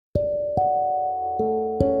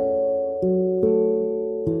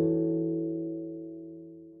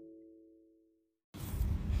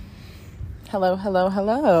Hello, hello,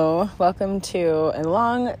 hello. Welcome to a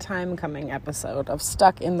long time coming episode of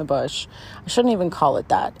Stuck in the Bush. I shouldn't even call it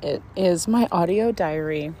that. It is my audio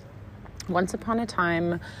diary. Once upon a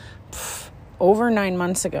time, over 9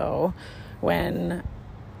 months ago, when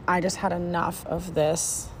I just had enough of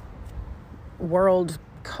this world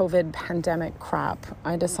COVID pandemic crap,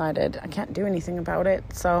 I decided I can't do anything about it,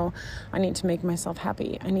 so I need to make myself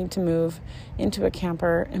happy. I need to move into a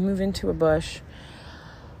camper and move into a bush.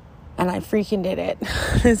 And I freaking did it.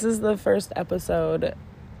 This is the first episode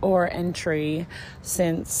or entry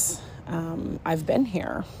since I've been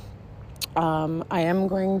here. I am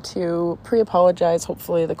going to pre-apologize.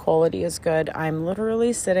 Hopefully the quality is good. I'm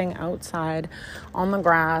literally sitting outside on the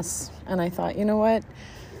grass. And I thought, you know what?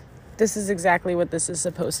 This is exactly what this is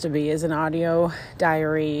supposed to be, is an audio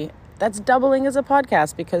diary that's doubling as a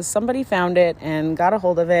podcast, because somebody found it and got a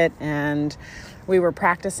hold of it, and we were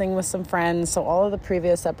practicing with some friends. So all of the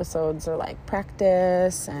previous episodes are like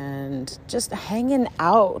practice and just hanging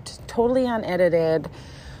out, totally unedited.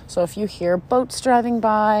 So if you hear boats driving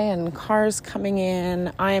by and cars coming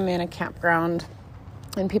in, I am in a campground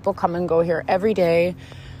and people come and go here every day.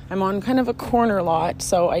 I'm on kind of a corner lot,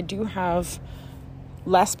 so I do have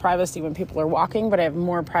less privacy when people are walking, but I have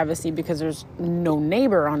more privacy because there's no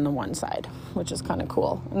neighbor on the one side, which is kind of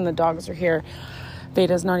cool. And the dogs are here.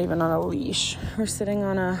 Beta's not even on a leash. We're sitting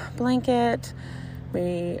on a blanket.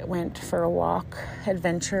 We went for a walk,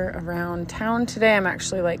 adventure around town today. I'm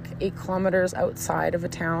actually like 8 kilometers outside of a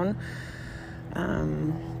town.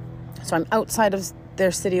 So I'm outside of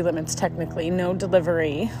their city limits technically, no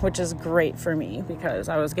delivery, which is great for me because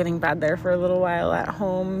I was getting bad there for a little while at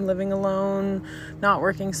home, living alone, not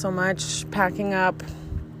working so much, packing up.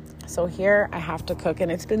 So here I have to cook, and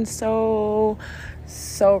it's been so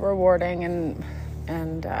rewarding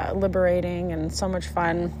and liberating and so much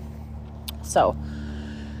fun. So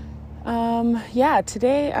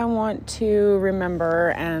today I want to remember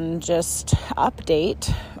and just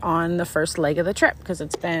update on the first leg of the trip, because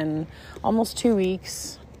it's been almost 2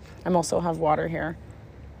 weeks. I also have water here.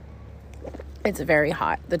 It's very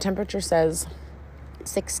hot. The temperature says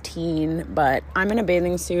 16, but I'm in a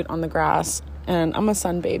bathing suit on the grass and I'm a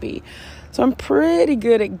sun baby. So I'm pretty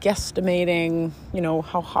good at guesstimating,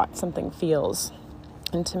 how hot something feels.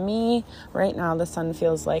 And to me, right now, the sun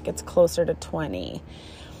feels like it's closer to 20.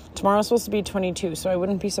 Tomorrow's supposed to be 22, so I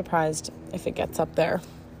wouldn't be surprised if it gets up there,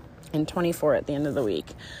 and 24 at the end of the week.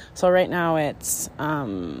 So right now it's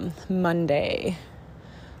Monday.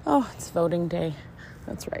 Oh, it's voting day.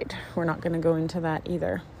 That's right. We're not going to go into that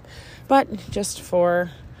either. But just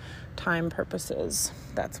for time purposes,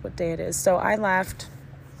 that's what day it is. So I left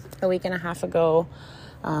a week and a half ago.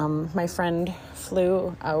 My friend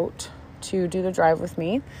flew out to do the drive with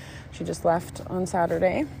me. She just left on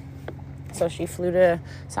Saturday. So she flew to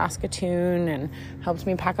Saskatoon and helped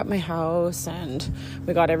me pack up my house, and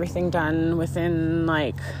we got everything done within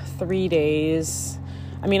like 3 days.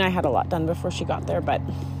 I mean, I had a lot done before she got there, but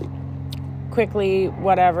quickly,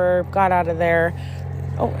 whatever, got out of there.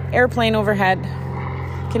 Oh, airplane overhead.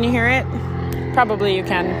 Can you hear it? Probably you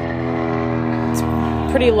can. It's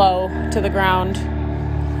pretty low to the ground,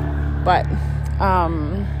 but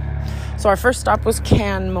so our first stop was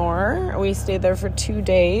Canmore. We stayed there for 2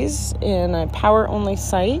 days in a power-only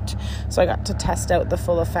site. So I got to test out the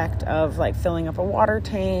full effect of like filling up a water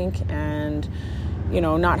tank and,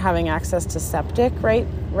 not having access to septic right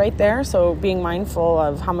there. So being mindful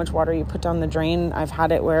of how much water you put down the drain. I've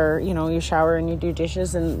had it where, you shower and you do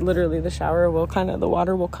dishes and literally the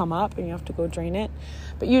water will come up and you have to go drain it.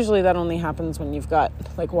 But usually that only happens when you've got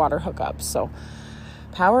like water hookups. So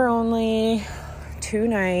power only. 2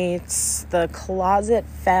 nights. The closet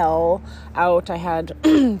fell out. I had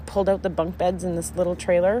pulled out the bunk beds in this little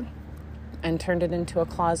trailer and turned it into a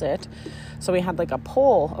closet. So we had like a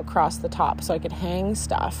pole across the top so I could hang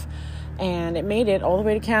stuff. And it made it all the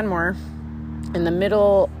way to Canmore. And the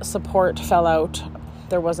middle support fell out.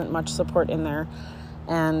 There wasn't much support in there.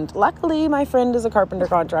 And luckily my friend is a carpenter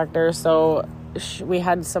contractor, so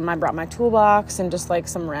I brought my toolbox and just like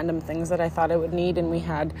some random things that I thought I would need, and we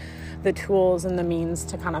had the tools and the means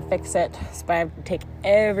to kind of fix it. So I had to take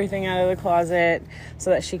everything out of the closet so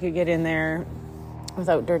that she could get in there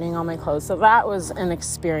without dirtying all my clothes. So that was an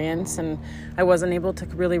experience, and I wasn't able to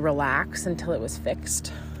really relax until it was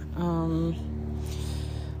fixed.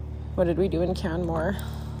 What did we do in Canmore?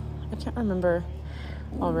 I can't remember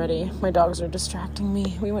already. My dogs are distracting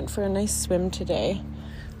me. We went for a nice swim today.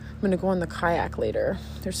 I'm going to go on the kayak later.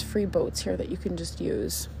 There's free boats here that you can just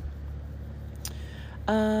use.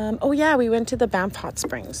 We went to the Banff Hot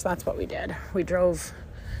Springs. That's what we did. We drove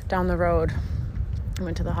down the road and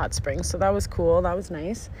went to the hot springs. So that was cool. That was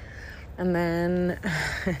nice. And then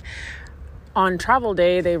on travel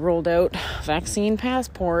day, they rolled out vaccine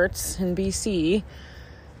passports in BC.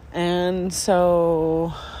 And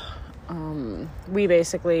so we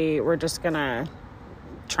basically were just going to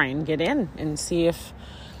try and get in and see if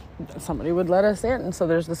somebody would let us in. So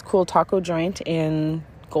there's this cool taco joint in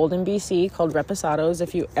Golden, BC called Reposados.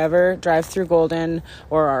 If you ever drive through Golden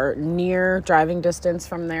or are near driving distance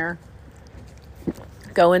from there,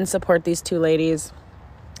 go and support these two ladies.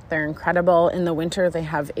 They're incredible. In the winter, they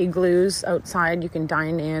have igloos outside. You can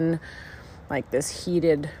dine in like this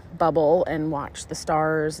heated bubble and watch the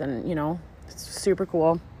stars, and it's super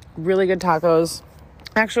cool. Really good tacos.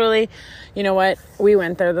 Actually, you know what? We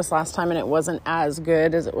went there this last time and it wasn't as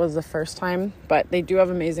good as it was the first time, but they do have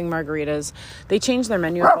amazing margaritas. They change their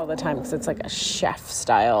menu up all the time because it's like a chef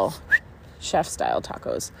style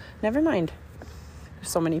tacos. Never mind. There's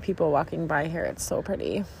so many people walking by here. It's so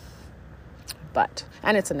pretty.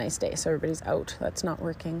 And it's a nice day, so everybody's out. That's not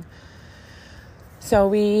working. So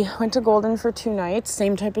we went to Golden for 2 nights.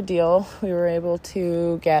 Same type of deal. We were able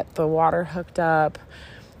to get the water hooked up,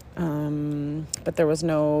 but there was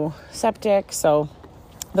no septic. So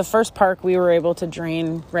the first park we were able to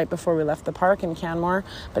drain right before we left the park in Canmore.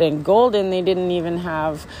 But in Golden, they didn't even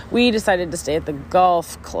have... We decided to stay at the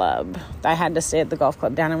golf club. I had to stay at the golf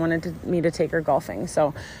club. Dana wanted me to take her golfing,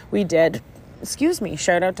 so we did. Excuse me,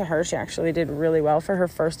 shout out to her. She actually did really well for her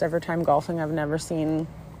first ever time golfing. I've never seen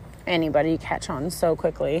anybody catch on so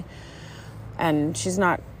quickly. And she's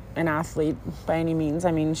not an athlete by any means.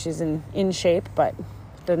 I mean, she's in shape, but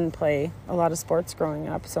didn't play a lot of sports growing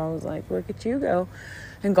up. So I was like, look at you go.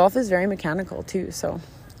 And golf is very mechanical too. So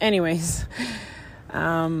anyways,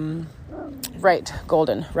 right,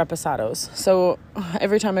 Golden, Reposados. So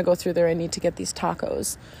every time I go through there, I need to get these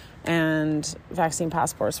tacos. And vaccine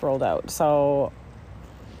passports rolled out. So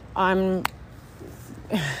I'm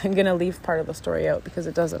going to leave part of the story out because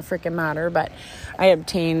it doesn't freaking matter. But I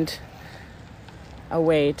obtained a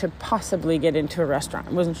way to possibly get into a restaurant.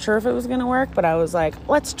 I wasn't sure if it was going to work, but I was like,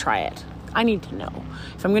 let's try it. I need to know.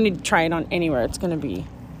 If I'm going to try it on anywhere, it's going to be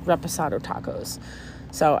Reposado tacos.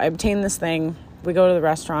 So I obtained this thing. We go to the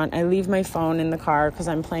restaurant. I leave my phone in the car because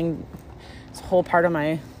I'm playing... It's a whole part of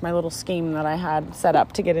my little scheme that I had set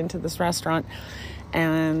up to get into this restaurant.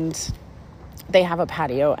 And they have a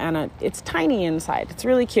patio, and it's tiny inside. It's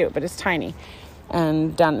really cute, but it's tiny.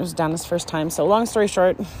 And it was Dana's first time. So long story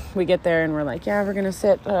short, we get there and we're like, yeah, we're going to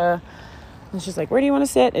sit. And she's like, where do you want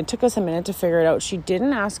to sit? It took us a minute to figure it out. She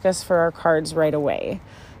didn't ask us for our cards right away.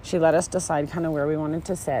 She let us decide kind of where we wanted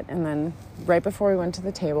to sit. And then right before we went to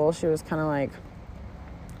the table, she was kind of like, do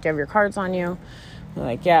you have your cards on you? We're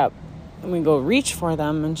like, yeah. And we go reach for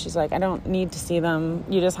them, and she's like, I don't need to see them.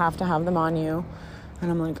 You just have to have them on you.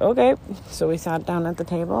 And I'm like, okay. So we sat down at the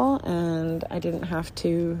table, and I didn't have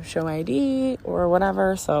to show ID or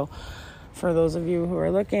whatever. So for those of you who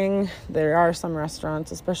are looking, there are some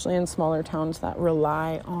restaurants, especially in smaller towns, that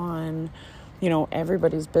rely on,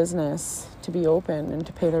 everybody's business to be open and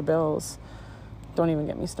to pay their bills. Don't even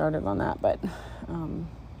get me started on that. But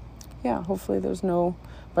yeah, hopefully there's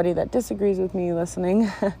nobody that disagrees with me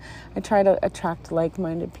listening. I try to attract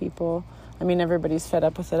like-minded people. I mean, everybody's fed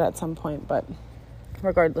up with it at some point, but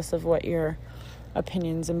regardless of what your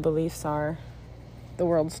opinions and beliefs are, the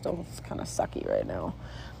world still is kind of sucky right now.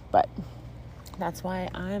 But that's why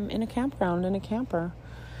I'm in a campground in a camper.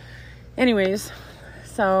 Anyways,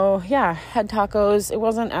 so yeah, had tacos. It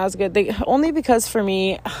wasn't as good. Only because for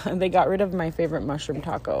me, they got rid of my favorite mushroom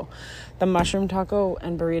taco. The mushroom taco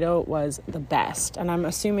and burrito was the best. And I'm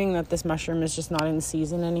assuming that this mushroom is just not in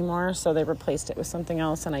season anymore. So they replaced it with something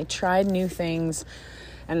else. And I tried new things.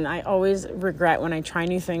 And I always regret when I try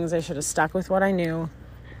new things. I should have stuck with what I knew.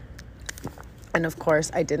 And of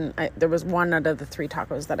course, I didn't. There was one out of the 3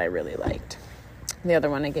 tacos that I really liked. The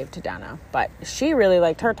other one I gave to Dana. But she really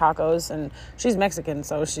liked her tacos. And she's Mexican.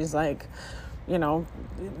 So she's like,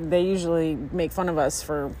 they usually make fun of us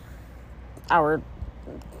for our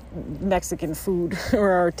Mexican food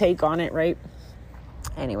or our take on it, right?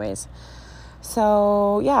 Anyways.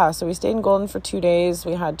 So, yeah, so we stayed in Golden for 2 days.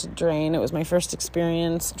 We had to drain. It was my first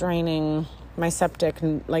experience draining my septic,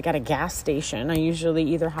 like at a gas station. I usually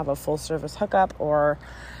either have a full service hookup or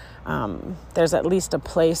there's at least a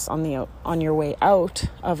place on your way out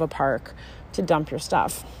of a park to dump your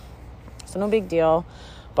stuff. So no big deal.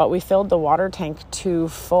 But we filled the water tank to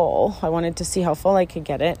full. I wanted to see how full I could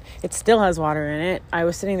get it. It still has water in it. I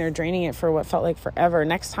was sitting there draining it for what felt like forever.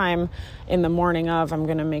 Next time in the morning I'm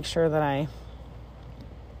going to make sure that I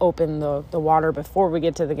open the water before we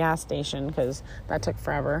get to the gas station because that took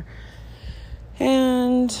forever.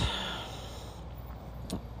 And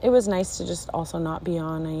it was nice to just also not be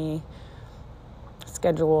on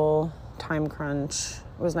schedule, time crunch.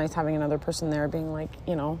 It was nice having another person there being like,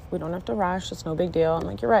 we don't have to rush. It's no big deal. I'm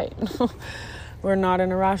like, you're right. We're not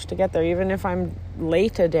in a rush to get there. Even if I'm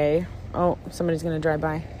late a day. Oh, somebody's going to drive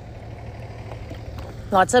by.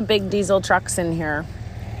 Lots of big diesel trucks in here,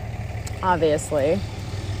 obviously.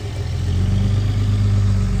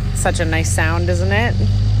 Such a nice sound, isn't it?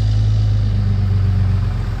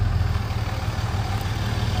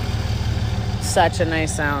 Such a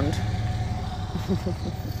nice sound.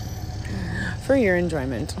 For your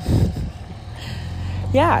enjoyment.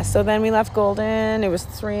 Yeah, so then we left Golden. It was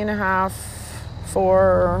 3.5,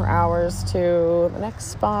 4 hours to the next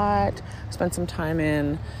spot. Spent some time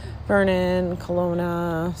in Vernon,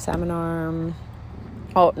 Kelowna, Salmon Arm.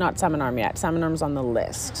 Oh, not Salmon Arm yet. Salmon Arm's on the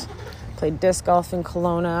list. Played disc golf in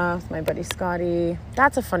Kelowna with my buddy Scotty.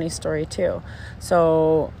 That's a funny story too.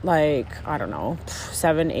 So I don't know,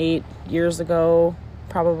 7-8 years ago,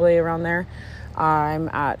 probably around there, I'm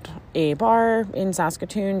at a bar in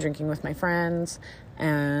Saskatoon drinking with my friends,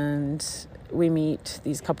 and we meet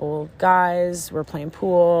these couple guys. We're playing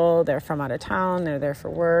pool. They're from out of town. They're there for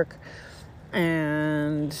work.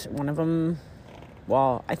 And one of them,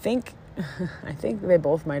 I think they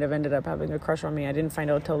both might have ended up having a crush on me. I didn't find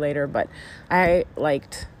out till later, but I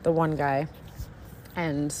liked the one guy.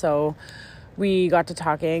 And so we got to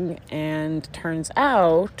talking, and turns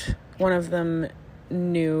out one of them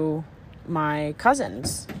knew my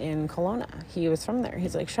cousins in Kelowna. He was from there.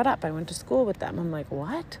 He's like, shut up, I went to school with them. I'm like,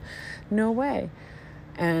 what? No way.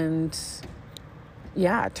 And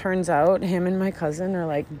yeah, it turns out him and my cousin are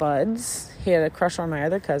like buds. He had a crush on my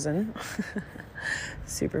other cousin.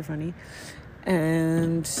 Super funny.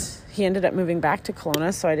 And he ended up moving back to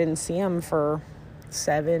Kelowna, so I didn't see him for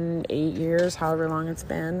 7-8 years, however long it's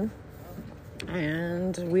been.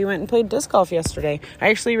 And we went and played disc golf yesterday. I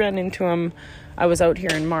actually ran into him. I was out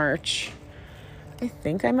here in March. I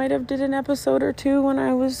think I might have did an episode or two when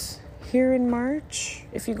I was here in March.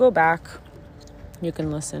 If you go back, you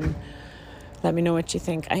can listen. Let me know what you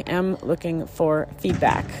think. I am looking for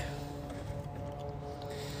feedback.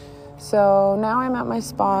 So now I'm at my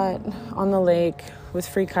spot on the lake with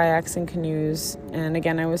free kayaks and canoes. And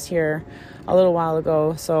again, I was here a little while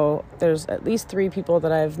ago. So there's at least 3 people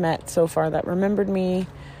that I've met so far that remembered me.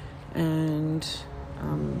 And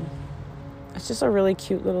it's just a really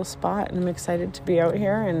cute little spot. And I'm excited to be out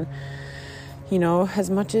here. And, as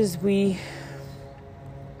much as we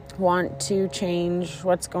want to change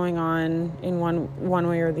what's going on in one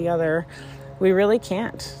way or the other, we really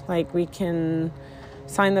can't. We can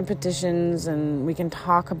sign the petitions and we can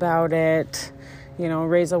talk about it,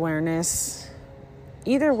 raise awareness.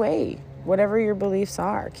 Either way, whatever your beliefs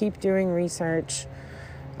are, keep doing research.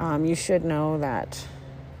 You should know that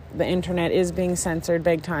the internet is being censored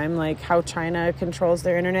big time, like how China controls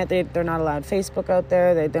their internet. They're not allowed Facebook out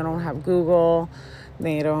there. They don't have Google.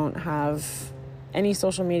 They don't have any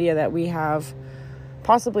social media that we have,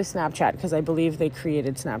 possibly Snapchat, because I believe they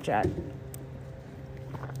created Snapchat.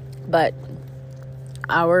 But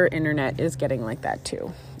our internet is getting like that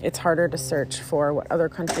too. It's harder to search for what other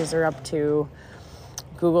countries are up to.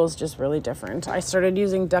 Google's just really different. I started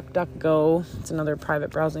using DuckDuckGo. It's another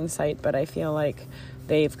private browsing site, but I feel like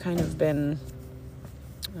they've kind of been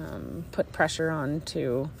put pressure on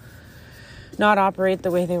to not operate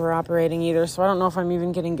the way they were operating either. So I don't know if I'm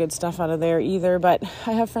even getting good stuff out of there either. But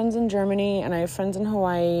I have friends in Germany, and I have friends in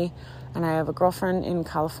Hawaii, and I have a girlfriend in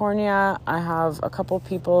California. I have a couple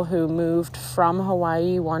people who moved from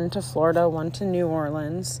Hawaii, one to Florida, one to New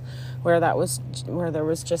Orleans, where there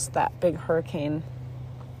was just that big hurricane.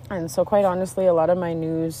 And so quite honestly, a lot of my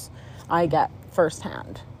news I get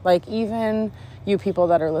firsthand. Even you people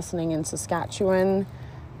that are listening in Saskatchewan,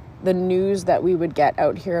 the news that we would get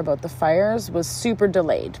out here about the fires was super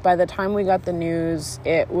delayed. By the time we got the news,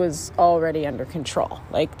 it was already under control.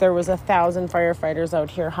 There was 1,000 firefighters out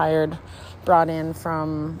here brought in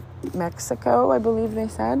from Mexico, I believe they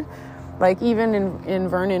said. Even in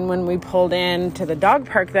Vernon, when we pulled in to the dog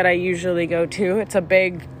park that I usually go to, it's a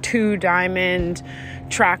big 2-diamond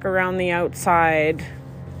track around the outside,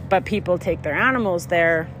 but people take their animals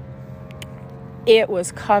there. It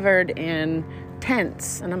was covered in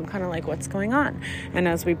tents, and I'm kind of like, what's going on? And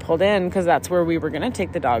as we pulled in, because that's where we were going to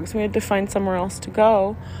take the dogs, we had to find somewhere else to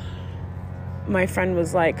go. My friend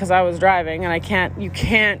was like, because I was driving, and you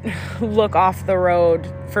can't look off the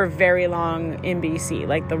road for very long in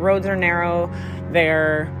BC. The roads are narrow,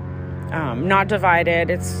 they're not divided.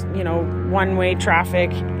 It's, one-way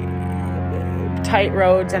traffic, tight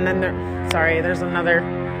roads, and then there's another.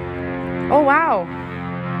 Oh, wow.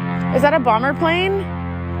 Is that a bomber plane?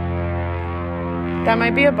 That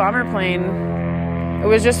might be a bomber plane. It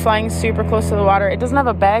was just flying super close to the water. It doesn't have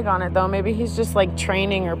a bag on it, though. Maybe he's just, like,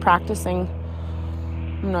 training or practicing.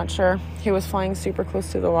 I'm not sure. He was flying super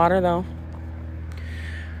close to the water, though.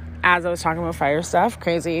 As I was talking about fire stuff,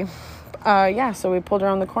 crazy. So we pulled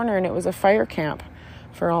around the corner, and it was a fire camp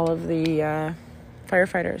for all of the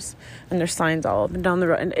firefighters. And there's signs all up and down the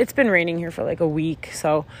road. And it's been raining here for, like, a week,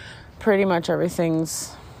 so pretty much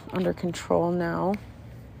everything's under control now.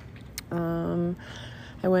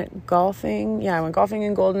 I went golfing. Yeah, I went golfing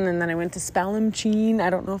in Golden, and then I went to Spalumcheen.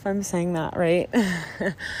 I don't know if I'm saying that right.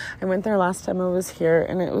 I went there last time I was here,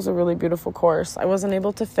 and it was a really beautiful course. I wasn't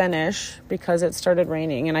able to finish because it started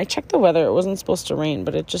raining, and I checked the weather. It wasn't supposed to rain,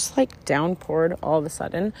 but it just, like, downpoured all of a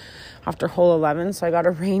sudden after hole 11, so I got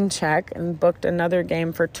a rain check and booked another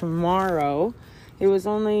game for tomorrow. It was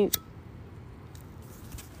only...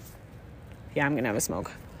 Yeah, I'm going to have a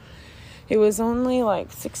smoke. It was only like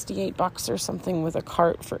 $68 or something with a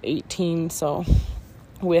cart for 18. So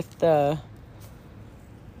with the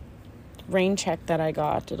rain check that I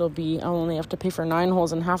got, I'll only have to pay for 9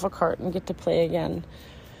 holes and half a cart and get to play again.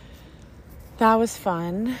 That was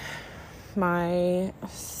fun. My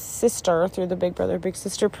sister, through the Big Brother Big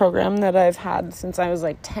Sister program that I've had since I was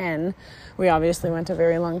like 10, we obviously went a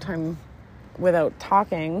very long time without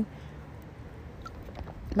talking.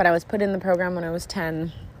 But I was put in the program when I was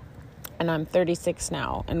 10. And I'm 36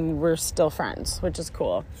 now, and we're still friends, which is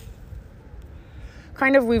cool.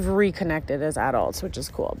 Kind of, we've reconnected as adults, which is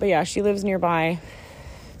cool. But yeah, she lives nearby.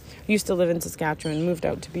 Used to live in Saskatchewan, moved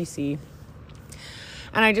out to BC.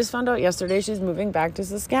 And I just found out yesterday she's moving back to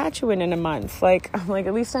Saskatchewan in a month. Like,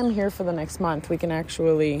 at least I'm here for the next month. We can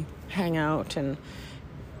actually hang out and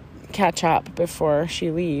catch up before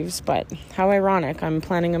she leaves. But how ironic. I'm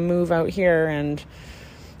planning a move out here, and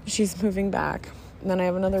she's moving back. And then I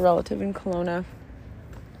have another relative in Kelowna.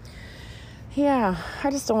 Yeah,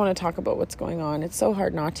 I just don't want to talk about what's going on. It's so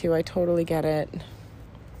hard not to. I totally get it.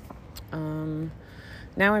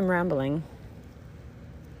 Now I'm rambling.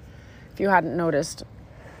 If you hadn't noticed,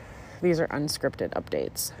 these are unscripted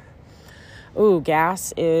updates. Ooh,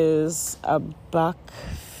 gas is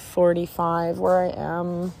 $1.45 where I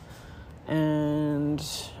am. And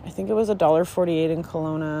I think it was $1.48 in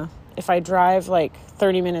Kelowna. If I drive like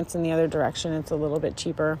 30 minutes in the other direction, it's a little bit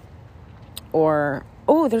cheaper.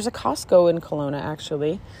 There's a Costco in Kelowna,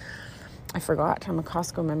 actually. I forgot. I'm a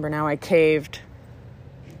Costco member now. I caved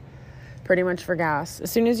pretty much for gas.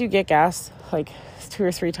 As soon as you get gas, like 2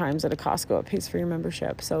 or 3 times at a Costco, it pays for your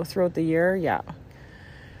membership. So throughout the year, yeah.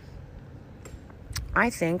 I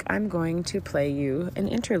think I'm going to play you an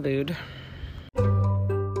interlude.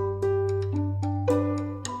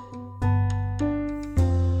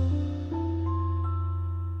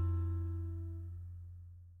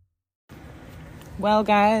 Well,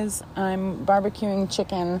 guys, I'm barbecuing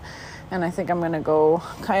chicken, and I think I'm going to go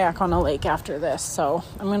kayak on a lake after this. So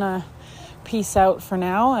I'm going to peace out for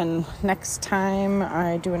now, and next time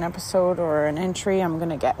I do an episode or an entry, I'm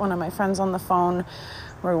going to get one of my friends on the phone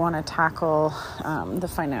where we want to tackle the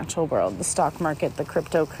financial world, the stock market, the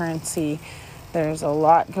cryptocurrency. There's a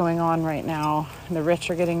lot going on right now. The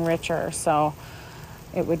rich are getting richer, so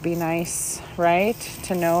it would be nice, right,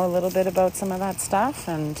 to know a little bit about some of that stuff,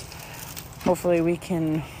 and hopefully we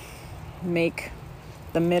can make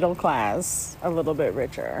the middle class a little bit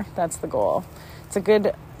richer. That's the goal. It's a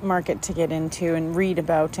good market to get into and read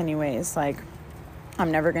about anyways. Like, I'm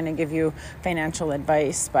never going to give you financial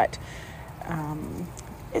advice, but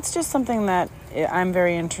it's just something that I'm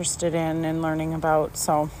very interested in and learning about.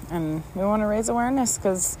 So, and we want to raise awareness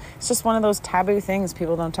because it's just one of those taboo things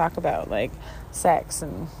people don't talk about, like sex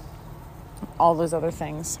and all those other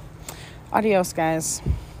things. Adios, guys.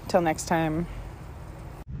 Till next time.